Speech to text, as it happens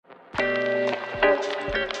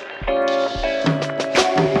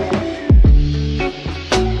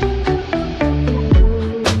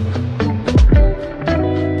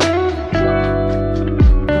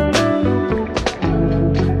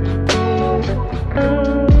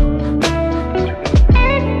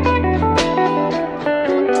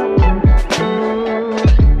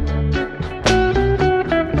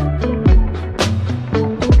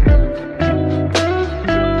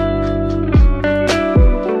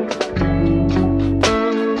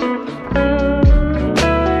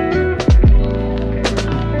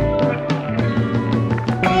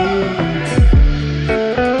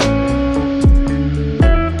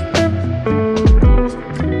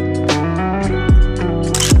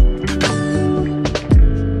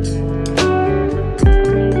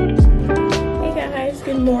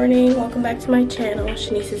back to my channel,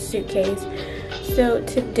 Shanice's Suitcase. So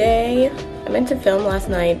today, I meant to film last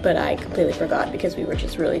night, but I completely forgot because we were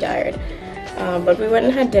just really tired. But we went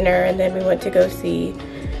and had dinner, and then we went to go see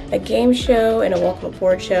a game show and a walk on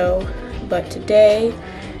board show. But today,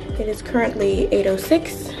 it is currently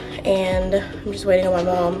 8:06, and I'm just waiting on my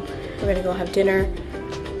mom. We're gonna go have dinner.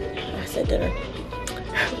 I said dinner.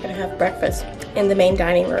 We're gonna have breakfast in the main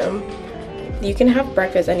dining room. You can have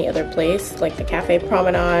breakfast any other place, like the Cafe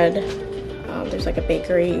Promenade. There's like a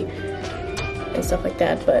bakery and stuff like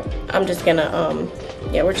that, but I'm just gonna,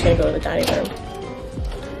 yeah, we're just gonna go to the dining room.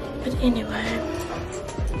 But anyway,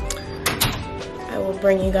 I will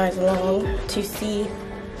bring you guys along to see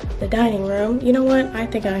the dining room. You know what? I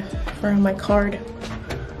think I forgot my card.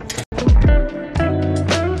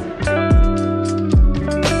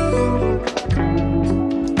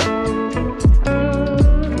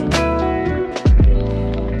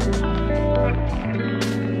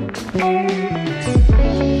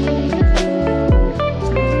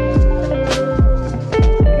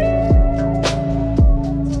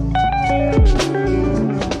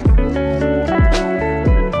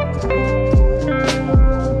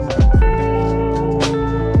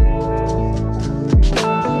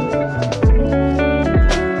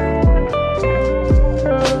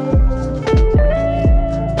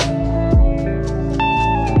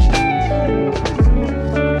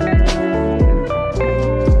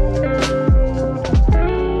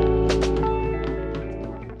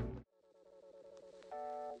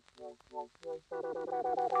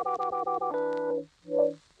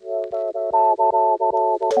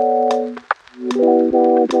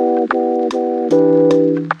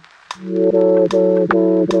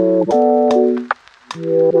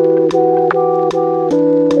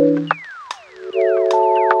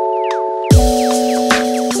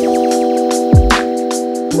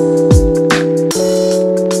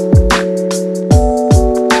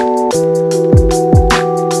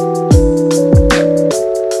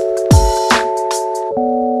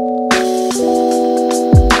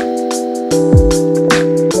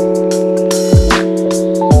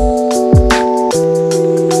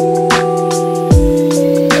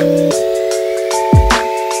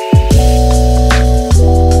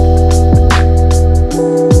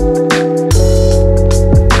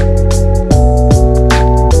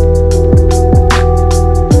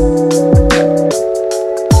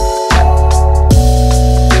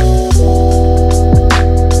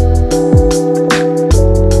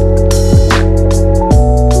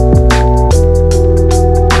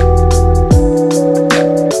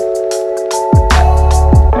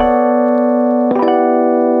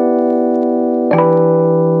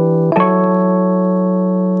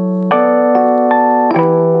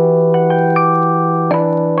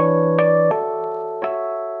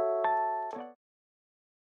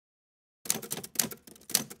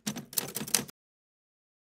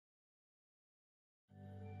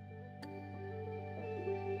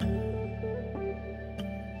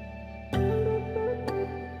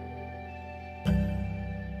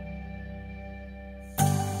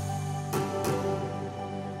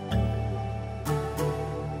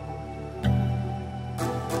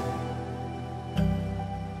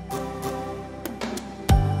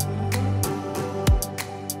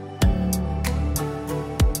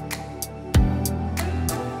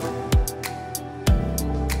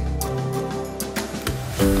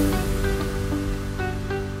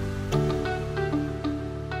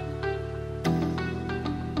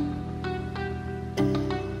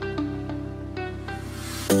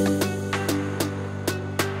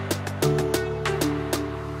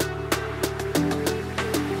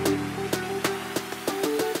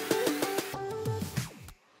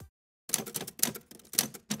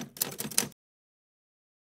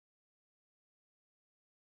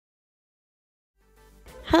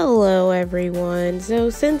 Hello everyone. So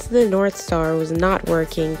since the North Star was not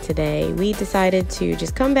working today, we decided to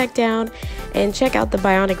just come back down and check out the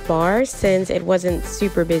Bionic bar since it wasn't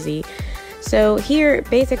super busy. So here,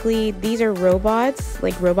 basically, these are robots,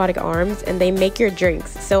 like robotic arms, and they make your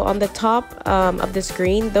drinks. So on the top of the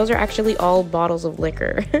screen, those are actually all bottles of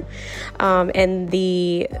liquor. And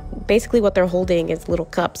basically what they're holding is little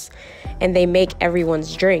cups, and they make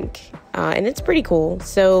everyone's drink. And it's pretty cool.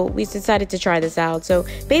 So we decided to try this out. So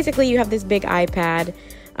basically you have this big iPad,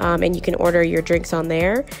 and you can order your drinks on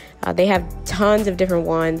there. They have tons of different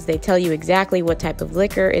ones. They tell you exactly what type of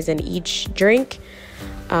liquor is in each drink.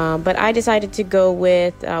 But I decided to go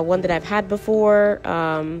with one that I've had before,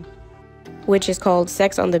 which is called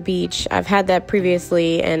Sex on the Beach. I've had that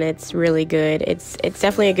previously and it's really good. It's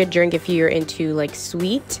definitely a good drink if you're into like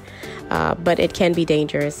sweet. but it can be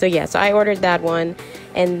dangerous. So yeah, so I ordered that one.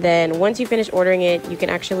 And then once you finish ordering it, you can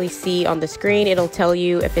actually see on the screen, it'll tell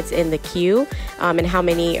you if it's in the queue and how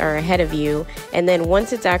many are ahead of you. And then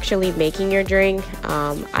once it's actually making your drink,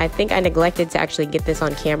 I think I neglected to actually get this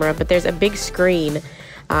on camera, but there's a big screen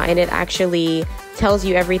and it actually tells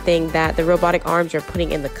you everything that the robotic arms are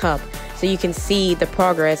putting in the cup. So you can see the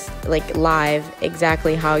progress, like live,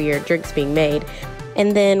 exactly how your drink's being made.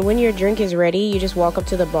 And then when your drink is ready, you just walk up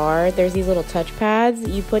to the bar. There's these little touch pads.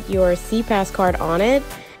 You put your CPass card on it,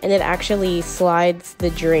 and it actually slides the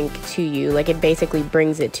drink to you. Like, it basically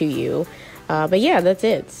brings it to you. But yeah, that's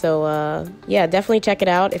it. So yeah, definitely check it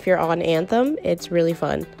out if you're on Anthem. It's really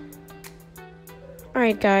fun.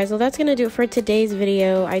 Alright guys, well that's going to do it for today's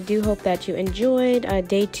video. I do hope that you enjoyed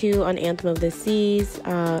day 2 on Anthem of the Seas.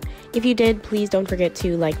 If you did, please don't forget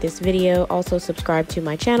to like this video. Also subscribe to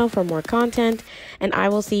my channel for more content. And I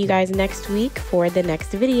will see you guys next week for the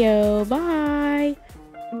next video. Bye!